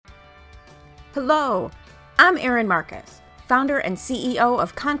Hello, I'm Erin Marcus, founder and CEO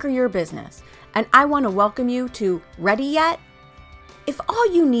of Conquer Your Business, and I want to welcome you to Ready Yet? If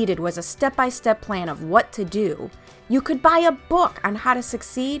all you needed was a step-by-step plan of what to do, you could buy a book on how to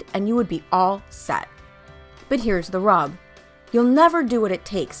succeed and you would be all set. But here's the rub. You'll never do what it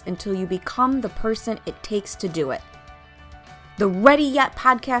takes until you become the person it takes to do it. The Ready Yet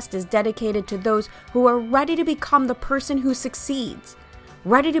podcast is dedicated to those who are ready to become the person who succeeds,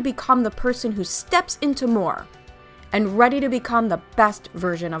 ready to become the person who steps into more, and ready to become the best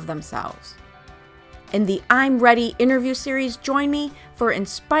version of themselves. In the I'm Ready interview series, join me for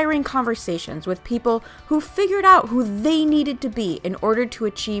inspiring conversations with people who figured out who they needed to be in order to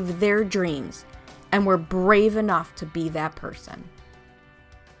achieve their dreams, and were brave enough to be that person.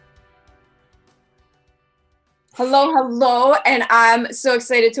 Hello, and I'm so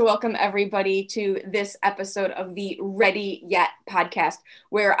excited to welcome everybody to this episode of the Ready Yet podcast,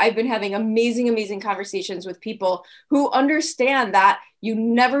 where I've been having amazing conversations with people who understand that you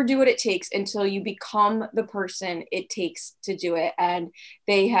never do what it takes until you become the person it takes to do it. And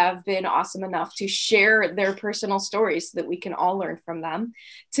they have been awesome enough to share their personal stories so that we can all learn from them.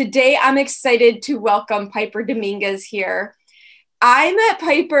 Today, I'm excited to welcome Piper Dominguez here. I met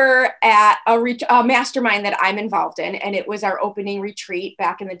Piper at a mastermind that I'm involved in, and it was our opening retreat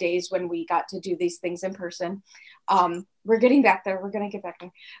back in the days when we got to do these things in person. We're getting back there. We're going to get back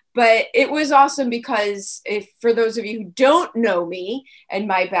there. But it was awesome because for those of you who don't know me and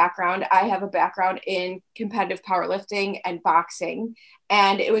my background, I have a background in competitive powerlifting and boxing.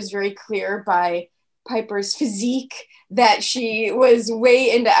 And it was very clear by Piper's physique that she was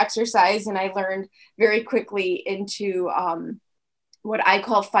way into exercise. And I learned very quickly into what I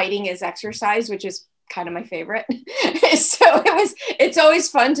call fighting is exercise, which is kind of my favorite. So it's always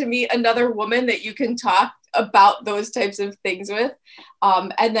fun to meet another woman that you can talk about those types of things with.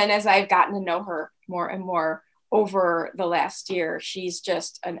 And then as I've gotten to know her more and more over the last year, she's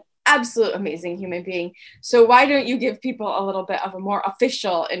just an absolute amazing human being. So why don't you give people a little bit of a more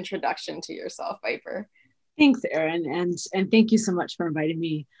official introduction to yourself, Piper? Thanks, Erin. And thank you so much for inviting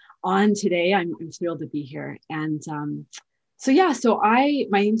me on today. I'm thrilled to be here. And So my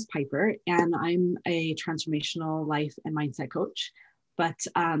name's Piper, and I'm a transformational life and mindset coach. But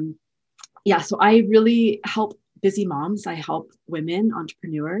so I really help busy moms. I help women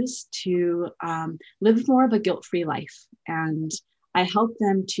entrepreneurs to live more of a guilt-free life. And I help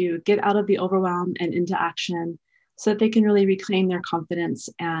them to get out of the overwhelm and into action so that they can really reclaim their confidence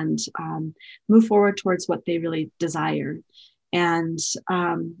and move forward towards what they really desire. And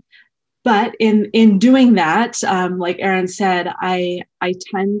But in doing that, like Erin said, I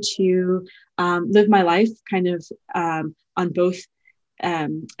tend to live my life kind of on both, I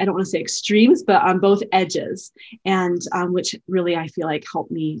don't want to say extremes, but on both edges, and which really I feel like help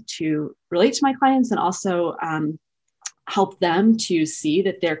me to relate to my clients and also help them to see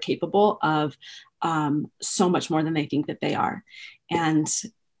that they're capable of so much more than they think that they are. And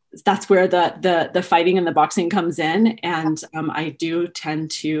that's where the fighting and the boxing comes in. And I do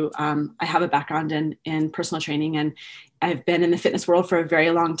tend to, I have a background in personal training, and I've been in the fitness world for a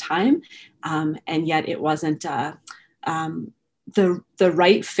very long time. And yet it wasn't the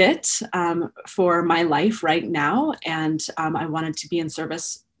right fit for my life right now. And I wanted to be in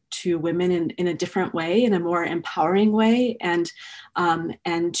service to women in a different way, in a more empowering way, and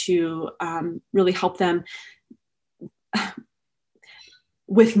to really help them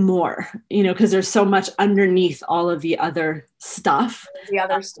with more, because there's so much underneath all of the other stuff.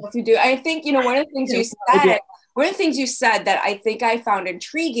 You do. I think, one of the things you said that I think I found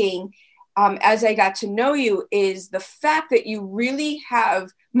intriguing as I got to know you is the fact that you really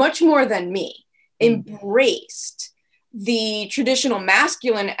have, much more than me, embraced the traditional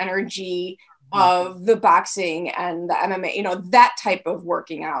masculine energy of the boxing and the MMA, that type of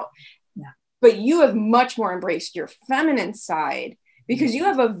working out. Yeah. But you have much more embraced your feminine side, because you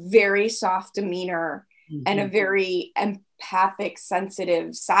have a very soft demeanor and a very empathic,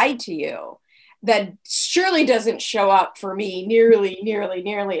 sensitive side to you that surely doesn't show up for me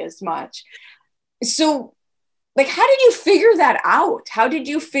nearly as much. So, how did you figure that out? How did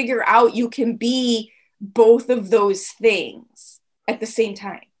you figure out you can be both of those things at the same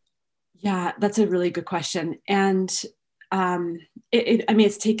time? Yeah, that's a really good question. And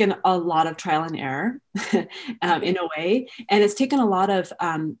it's taken a lot of trial and error in a way, and it's taken a lot of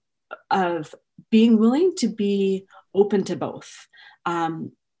being willing to be open to both,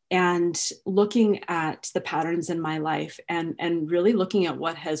 and looking at the patterns in my life and really looking at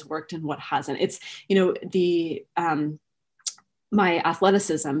what has worked and what hasn't. It's my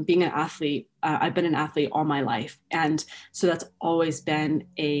athleticism, being an athlete. I've been an athlete all my life, and so that's always been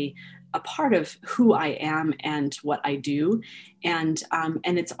a a part of who I am and what I do. And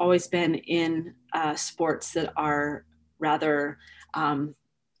it's always been in sports that are rather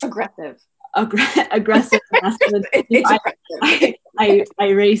aggressive. Aggressive. I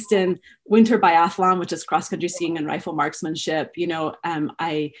raced in winter biathlon, which is cross country skiing and rifle marksmanship.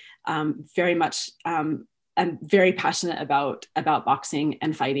 I very much am very passionate about boxing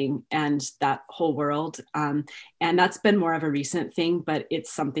and fighting and that whole world. And that's been more of a recent thing, but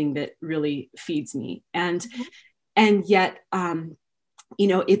it's something that really feeds me. And yet,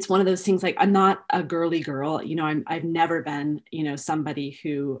 it's one of those things, like, I'm not a girly girl. I've never been, somebody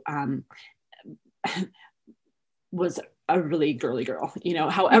who was a really girly girl,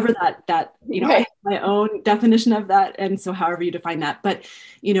 however that right. I have my own definition of that. And so however you define that, but,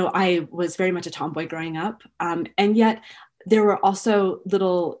 I was very much a tomboy growing up. And yet there were also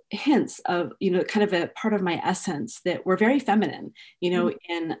little hints of, kind of a part of my essence that were very feminine,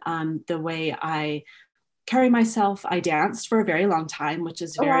 in the way I carry myself. I danced for a very long time, which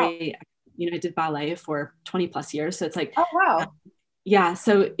is very, I did ballet for 20 plus years. So it's like, oh, wow. Yeah.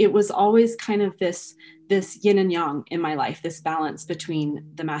 So it was always kind of this yin and yang in my life, this balance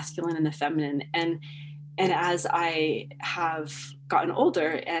between the masculine and the feminine. And as I have gotten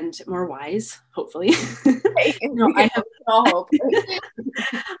older and more wise, hopefully,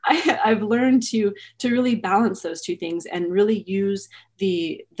 I've learned to really balance those two things and really use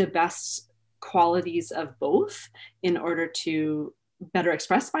the best qualities of both in order to better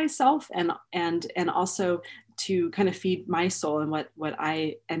express myself and also to kind of feed my soul and what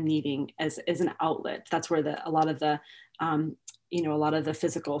I am needing as an outlet. That's where a lot of the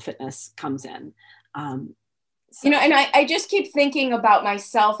physical fitness comes in. And I just keep thinking about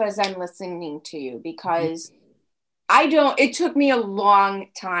myself as I'm listening to you, because it took me a long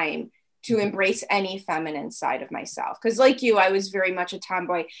time to embrace any feminine side of myself. Because like you, I was very much a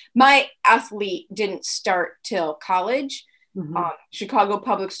tomboy. My athlete didn't start till college. Chicago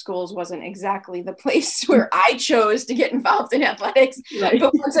Public Schools wasn't exactly the place where I chose to get involved in athletics. Right.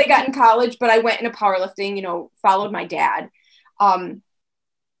 But once I got in college, but I went into powerlifting, followed my dad. And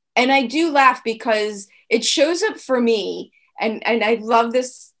I do laugh because it shows up for me. And I love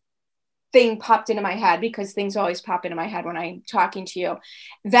this thing popped into my head, because things always pop into my head when I'm talking to you,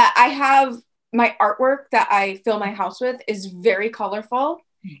 that I have my artwork that I fill my house with is very colorful.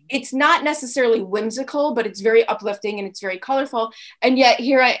 It's not necessarily whimsical, but it's very uplifting and it's very colorful. And yet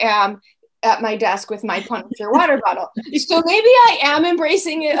here I am at my desk with my Punisher water bottle. So maybe I am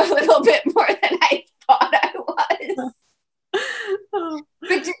embracing it a little bit more than I thought I was.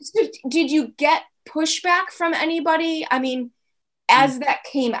 But did you get pushback from anybody? I mean, as that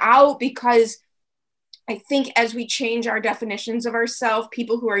came out, because I think as we change our definitions of ourselves,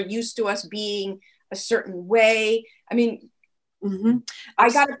 people who are used to us being a certain way, I mean, I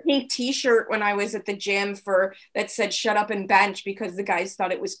got a pink t-shirt when I was at the gym that said "shut up and bench," because the guys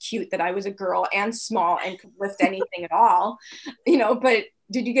thought it was cute that I was a girl and small and could lift anything at all, but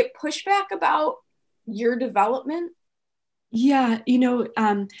did you get pushback about your development? Yeah.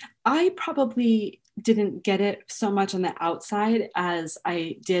 I probably didn't get it so much on the outside as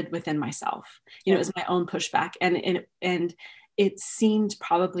I did within myself. It was my own pushback, and it seemed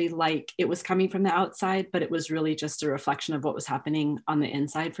probably like it was coming from the outside, but it was really just a reflection of what was happening on the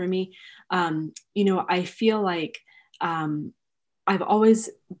inside for me. I feel like I've always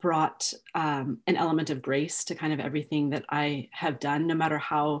brought an element of grace to kind of everything that I have done, no matter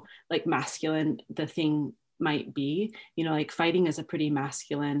how like masculine the thing might be. Like fighting is a pretty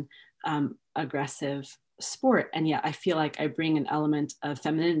masculine, aggressive sport. And yet I feel like I bring an element of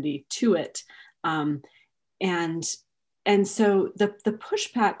femininity to it. And so the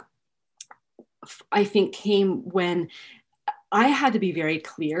pushback, I think, came when I had to be very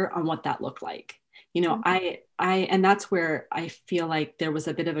clear on what that looked like. And that's where I feel like there was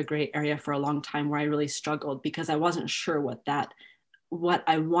a bit of a gray area for a long time where I really struggled, because I wasn't sure what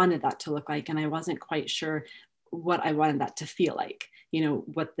I wanted that to look like. And I wasn't quite sure what I wanted that to feel like,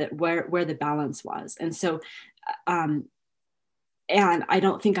 where the balance was. And so, and I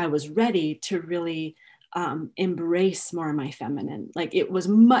don't think I was ready to really embrace more of my feminine. Like it was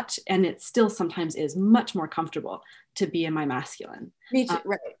much, and it still sometimes is much more comfortable to be in my masculine. Me too,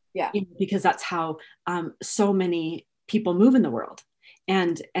 right? Yeah. Because that's how so many people move in the world.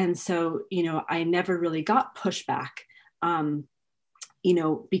 And so, I never really got pushback,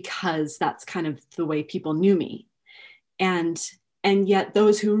 because that's kind of the way people knew me. And yet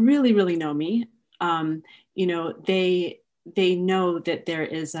those who really, really know me, they know that there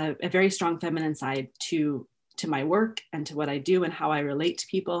is a very strong feminine side to my work and to what I do and how I relate to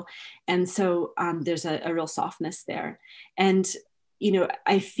people. And so there's a real softness there. And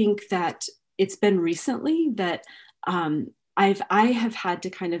I think that it's been recently that I have had to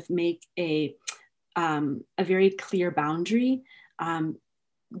kind of make a very clear boundary,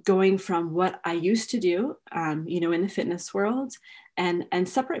 going from what I used to do, in the fitness world, and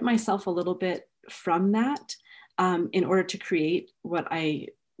separate myself a little bit from that, in order to create what I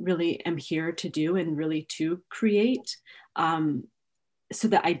really am here to do and really to create, so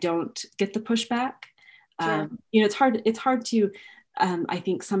that I don't get the pushback. Sure. It's hard to, I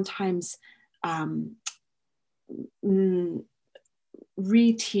think sometimes,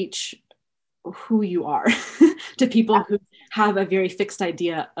 reteach who you are to people who have a very fixed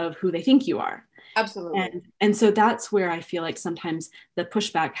idea of who they think you are. Absolutely. And so that's where I feel like sometimes the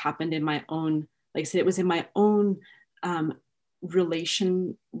pushback happened in my own, like I said, it was in my own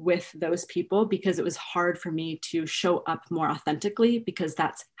relation with those people, because it was hard for me to show up more authentically, because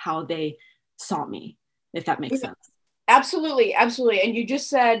that's how they saw me, if that makes sense. Absolutely. Absolutely. And you just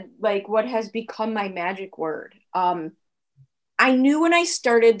said like what has become my magic word. I knew when I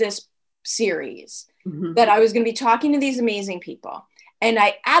started this series that I was going to be talking to these amazing people. And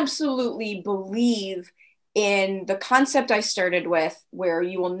I absolutely believe in the concept I started with, where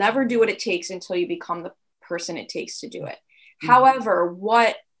you will never do what it takes until you become the person it takes to do it. However,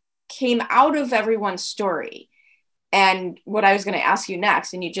 what came out of everyone's story, and what I was going to ask you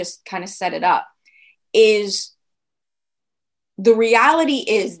next, and you just kind of set it up, is the reality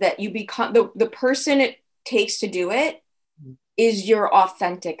is that you become the person it takes to do it is your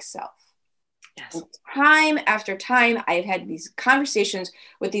authentic self. Yes. Time after time, I've had these conversations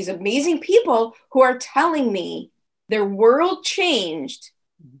with these amazing people who are telling me their world changed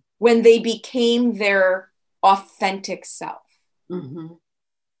when they became their authentic self. Mm-hmm.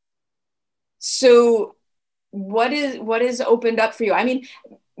 So what is opened up for you? I mean,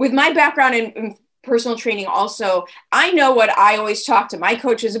 with my background in personal training also, I know what I always talk to my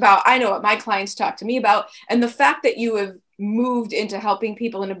coaches about. I know what my clients talk to me about. And the fact that you have moved into helping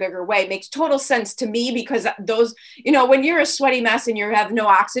people in a bigger way makes total sense to me, because those, when you're a sweaty mess and you have no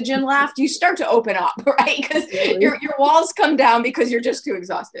oxygen left, you start to open up, right? Because your walls come down because you're just too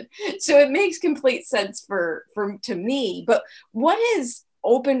exhausted. So it makes complete sense to me. But what has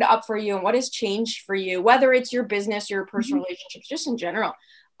opened up for you and what has changed for you, whether it's your business, your personal relationships, just in general,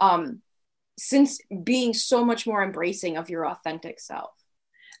 since being so much more embracing of your authentic self?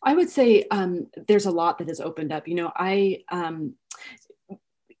 I would say there's a lot that has opened up.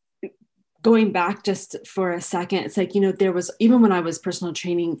 Going back just for a second, it's like, there was, even when I was personal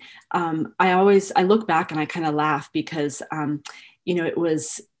training, I look back and I kind of laugh, because,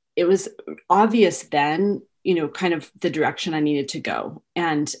 it was obvious then, kind of the direction I needed to go,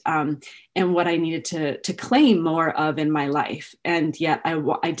 and what I needed to claim more of in my life. And yet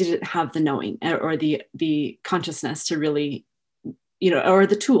I didn't have the knowing or the consciousness to really, or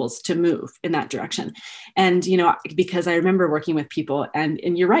the tools to move in that direction. And, because I remember working with people, and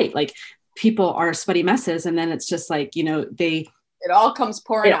you're right, like people are sweaty messes. And then it's just like, it all comes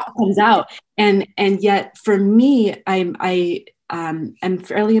pouring out. Comes out. And yet for me, I'm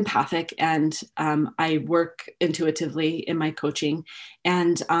fairly empathic, and I work intuitively in my coaching.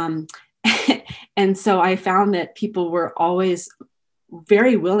 And, and so I found that people were always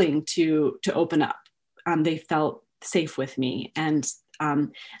very willing to open up. They felt safe with me, and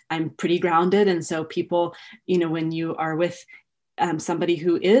I'm pretty grounded. And so people, when you are with somebody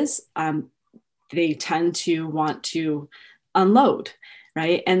who is, they tend to want to unload.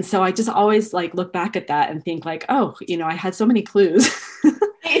 Right. And so I just always like look back at that and think like, oh, I had so many clues.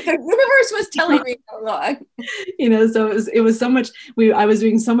 The universe was telling me so long. So it was so much, I was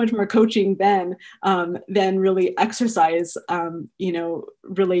doing so much more coaching then than really exercise,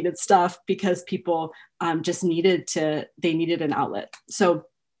 related stuff, because people just needed an outlet. So,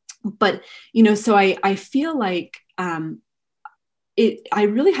 but, so I feel like I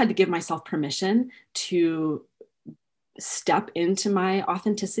really had to give myself permission to step into my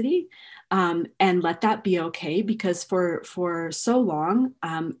authenticity, and let that be okay, because for so long,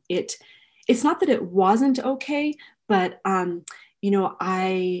 it's not that it wasn't okay, but I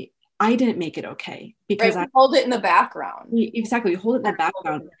didn't make it okay, because I hold it in the background. Exactly, we hold it in the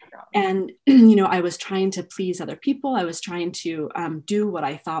background. And I was trying to please other people. I was trying to do what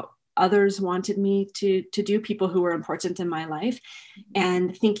I thought others wanted me to do, people who were important in my life,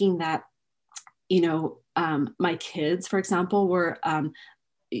 and thinking that my kids, for example, were,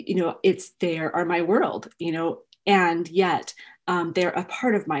 they are my world, and yet they're a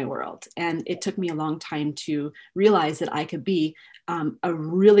part of my world. And it took me a long time to realize that I could be a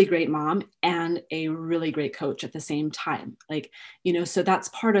really great mom and a really great coach at the same time. Like, so that's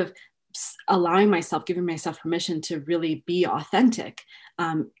part of allowing myself, giving myself permission to really be authentic.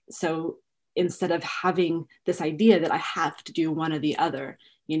 So instead of having this idea that I have to do one or the other,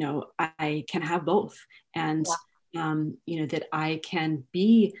 I can have both. And, that I can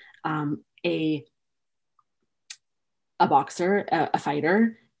be a boxer, a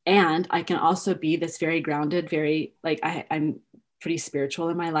fighter, and I can also be this very grounded, very I'm pretty spiritual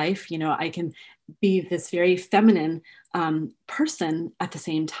in my life. I can be this very feminine person at the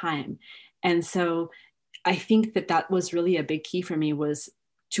same time. And so I think that was really a big key for me, was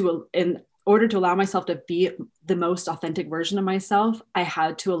in order to allow myself to be the most authentic version of myself, I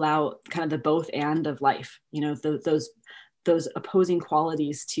had to allow kind of the both and of life, those opposing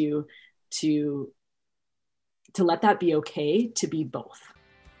qualities to let that be okay, to be both.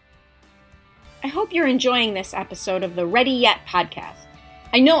 I hope you're enjoying this episode of the Ready Yet podcast.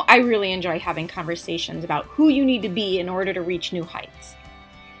 I know I really enjoy having conversations about who you need to be in order to reach new heights.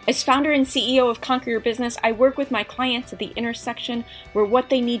 As founder and CEO of Conquer Your Business, I work with my clients at the intersection where what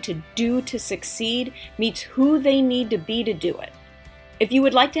they need to do to succeed meets who they need to be to do it. If you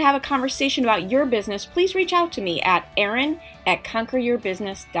would like to have a conversation about your business, please reach out to me at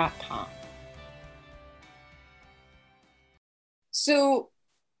erin@conqueryourbusiness.com. So,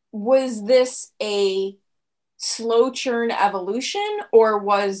 was this a slow churn evolution, or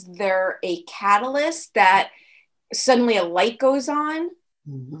was there a catalyst that suddenly a light goes on?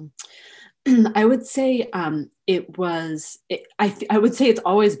 Mm-hmm. I would say it was. I would say it's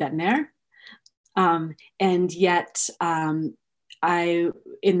always been there, and yet in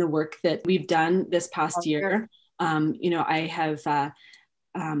the work that we've done this past year, I have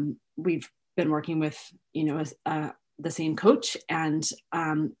we've been working with the same coach, and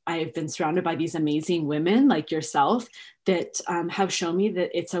I've been surrounded by these amazing women like yourself that have shown me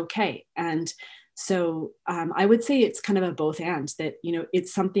that it's okay. And so I would say it's kind of a both and, that,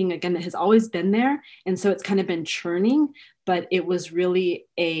 it's something, again, that has always been there. And so it's kind of been churning, but it was really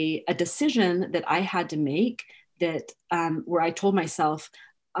a decision that I had to make, that where I told myself,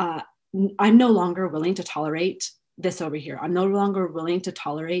 I'm no longer willing to tolerate this over here. I'm no longer willing to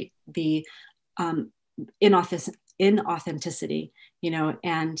tolerate the inauthenticity,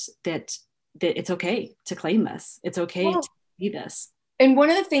 and that it's okay to claim this. It's okay to be this. And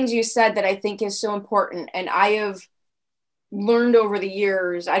one of the things you said that I think is so important, and I have learned over the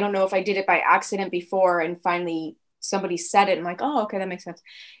years, I don't know if I did it by accident before, and finally somebody said it, and I'm like, oh, okay, that makes sense.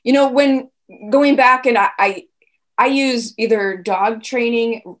 When going back, and I use either dog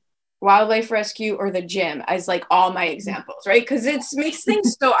training, wildlife rescue, or the gym as like all my examples, right? Because it makes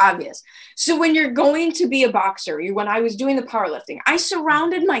things so obvious. So when you're going to be a boxer, when I was doing the powerlifting, I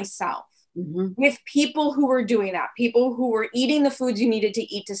surrounded myself with people who were doing that, people who were eating the foods you needed to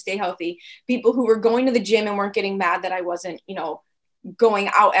eat to stay healthy, people who were going to the gym and weren't getting mad that I wasn't, going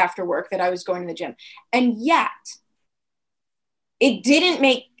out after work, that I was going to the gym. And yet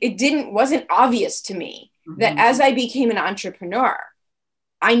wasn't obvious to me that as I became an entrepreneur,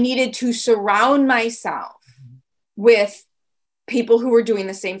 I needed to surround myself with people who were doing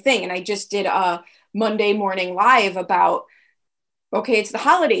the same thing. And I just did a Monday morning live about, okay, it's the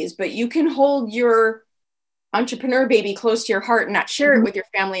holidays, but you can hold your entrepreneur baby close to your heart and not share it with your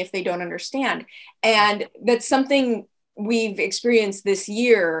family if they don't understand. And that's something we've experienced this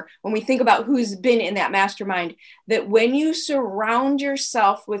year when we think about who's been in that mastermind, that when you surround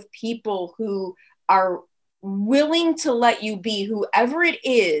yourself with people who are willing to let you be whoever it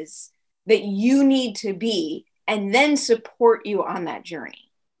is that you need to be, and then support you on that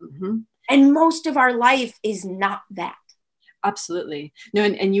journey. And most of our life is not that. Absolutely. No,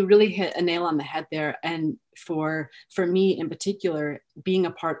 and you really hit a nail on the head there. And for me in particular, being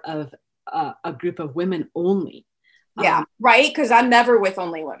a part of a group of women only. Yeah, right. Because I'm never with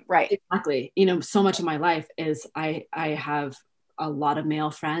only women. Right. Exactly. So much of my life is I have a lot of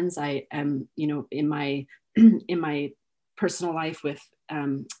male friends. I am, in my personal life with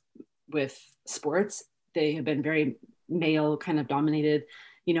sports, they have been very male kind of dominated.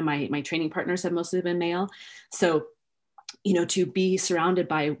 My training partners have mostly been male. So to be surrounded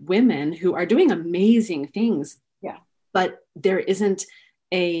by women who are doing amazing things. Yeah. But there isn't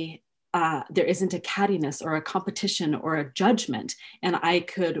a cattiness or a competition or a judgment. And I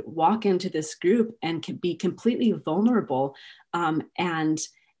could walk into this group and be completely vulnerable. And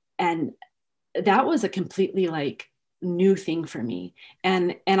that was a completely new thing for me.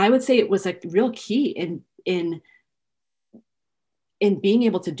 And I would say it was a real key in being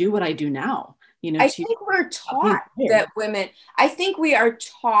able to do what I do now. I think we're taught that women, I think we are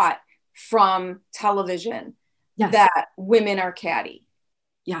taught from television that women are catty.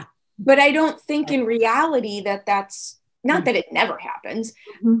 Yeah. But I don't think in reality that that's Not that it never happens,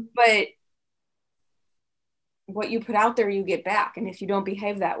 but what you put out there, you get back. And if you don't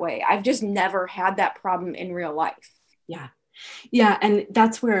behave that way, I've just never had that problem in real life. Yeah. Yeah. And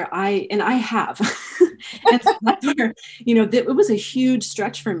that's where I have, and so that's where, it was a huge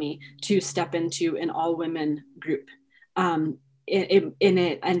stretch for me to step into an all women group. In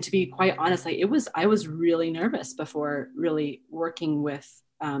it, and to be quite honest, I was really nervous before really working with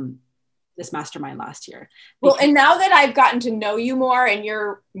this mastermind last year. Well, and now that I've gotten to know you more and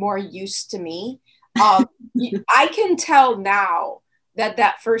you're more used to me, I can tell now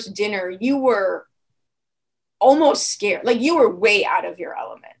that first dinner you were almost scared, like you were way out of your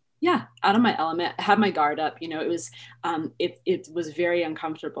element. Yeah, out of my element, had my guard up. It was, it was very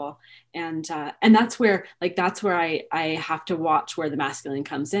uncomfortable, and that's where I have to watch where the masculine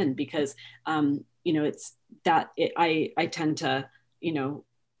comes in, because, it's that I tend to,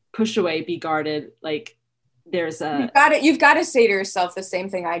 push away, be guarded. Like there's you've got to say to yourself the same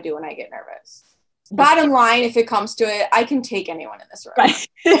thing I do when I get nervous. Bottom line, if it comes to it, I can take anyone in this room. Right,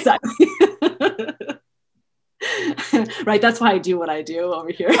 exactly. Right. That's why I do what I do over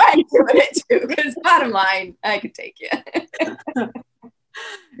here. I'm doing it too, because bottom line, I could take you.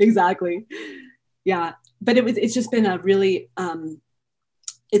 Exactly. Yeah. But it's just been a really,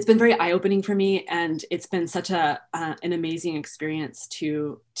 it's been very eye-opening for me. And it's been such an amazing experience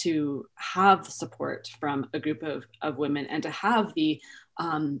to have support from a group of women, and to have the,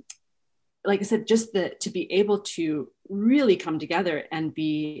 like I said, just to be able to really come together and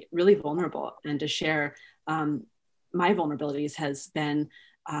be really vulnerable, and to share my vulnerabilities has been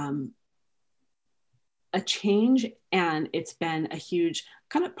a change, and it's been a huge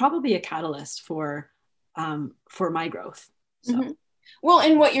kind of probably a catalyst for my growth. So. Mm-hmm. Well,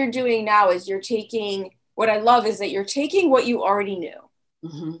 and what you're doing now is what I love is that you're taking what you already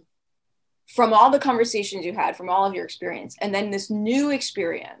knew from all the conversations you had, from all of your experience, and then this new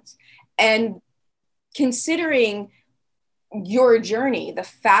experience, and considering your journey, the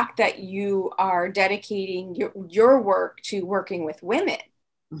fact that you are dedicating your work to working with women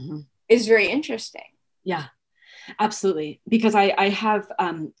is very interesting. Yeah, absolutely. Because I have,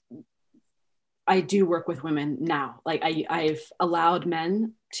 I do work with women now. Like I've allowed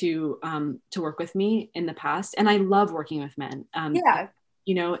men to work with me in the past, and I love working with men. Yeah.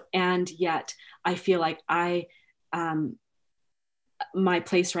 And yet I feel like my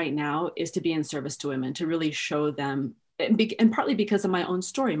place right now is to be in service to women, to really show them, and partly because of my own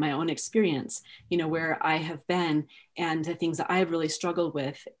story, my own experience, where I have been, and the things that I've really struggled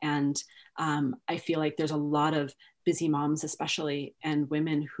with. And I feel like there's a lot of busy moms, especially, and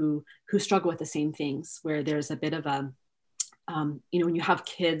women who struggle with the same things, where there's a bit of a, when you have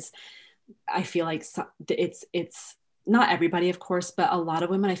kids, I feel like it's not everybody, of course, but a lot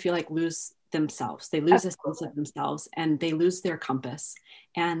of women, I feel like, lose themselves. They lose a sense of themselves, and they lose their compass.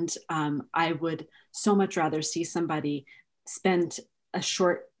 And I would so much rather see somebody spend a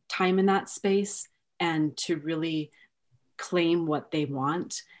short time in that space and to really claim what they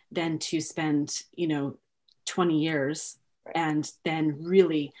want, than to spend 20 years and then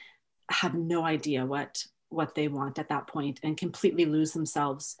really have no idea what they want at that point, and completely lose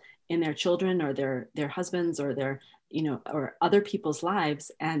themselves in their children or their husbands or their or other people's lives,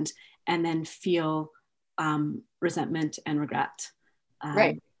 and then feel resentment and regret,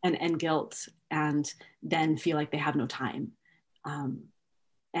 and guilt, and then feel like they have no time.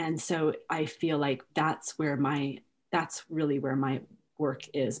 And so I feel like that's really where my work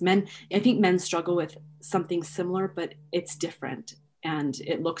is. I think men struggle with something similar, but it's different and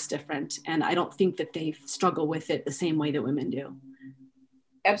it looks different. And I don't think that they struggle with it the same way that women do.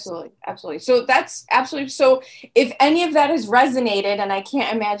 Absolutely. Absolutely. So that's absolutely. So if any of that has resonated, and I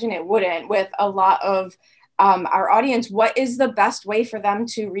can't imagine it wouldn't, with a lot of our audience, what is the best way for them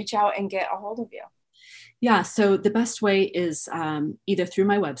to reach out and get a hold of you? Yeah. So the best way is either through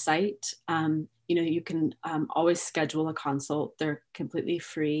my website. You can always schedule a consult. They're completely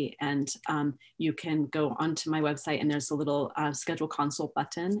free. And you can go onto my website, and there's a little schedule consult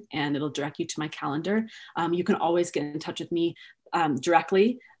button, and it'll direct you to my calendar. You can always get in touch with me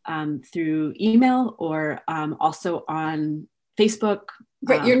directly through email, or also on Facebook.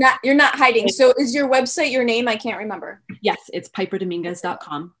 Great. You're not hiding. So is your website your name? I can't remember. Yes, it's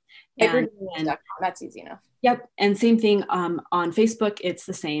piperdominguez.com. piperdominguez.com. That's easy enough. Yep. And same thing on Facebook, it's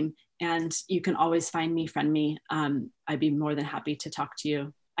the same. And you can always find me, friend me. I'd be more than happy to talk to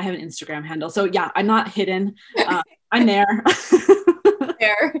you. I have an Instagram handle. So yeah, I'm not hidden. I'm there.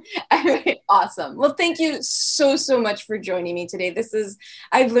 Awesome. Well, thank you so much for joining me today.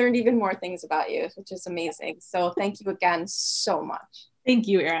 I've learned even more things about you, which is amazing. So thank you again so much. Thank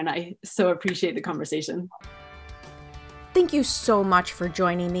you, Erin. I so appreciate the conversation. Thank you so much for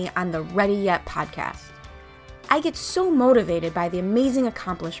joining me on the Ready Yet podcast. I get so motivated by the amazing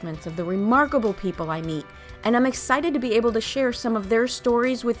accomplishments of the remarkable people I meet, and I'm excited to be able to share some of their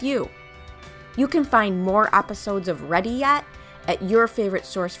stories with you. You can find more episodes of Ready Yet at your favorite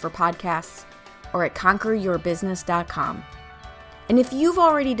source for podcasts or at conqueryourbusiness.com. And if you've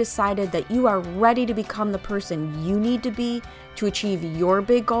already decided that you are ready to become the person you need to be to achieve your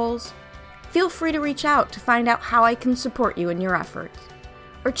big goals, feel free to reach out to find out how I can support you in your efforts.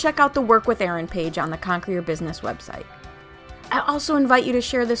 Or check out the Work with Erin page on the Conquer Your Business website. I also invite you to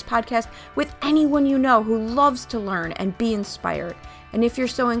share this podcast with anyone you know who loves to learn and be inspired. And if you're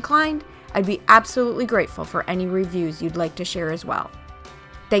so inclined, I'd be absolutely grateful for any reviews you'd like to share as well.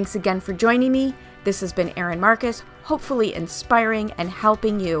 Thanks again for joining me. This has been Erin Marcus, hopefully inspiring and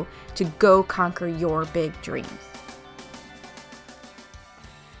helping you to go conquer your big dreams.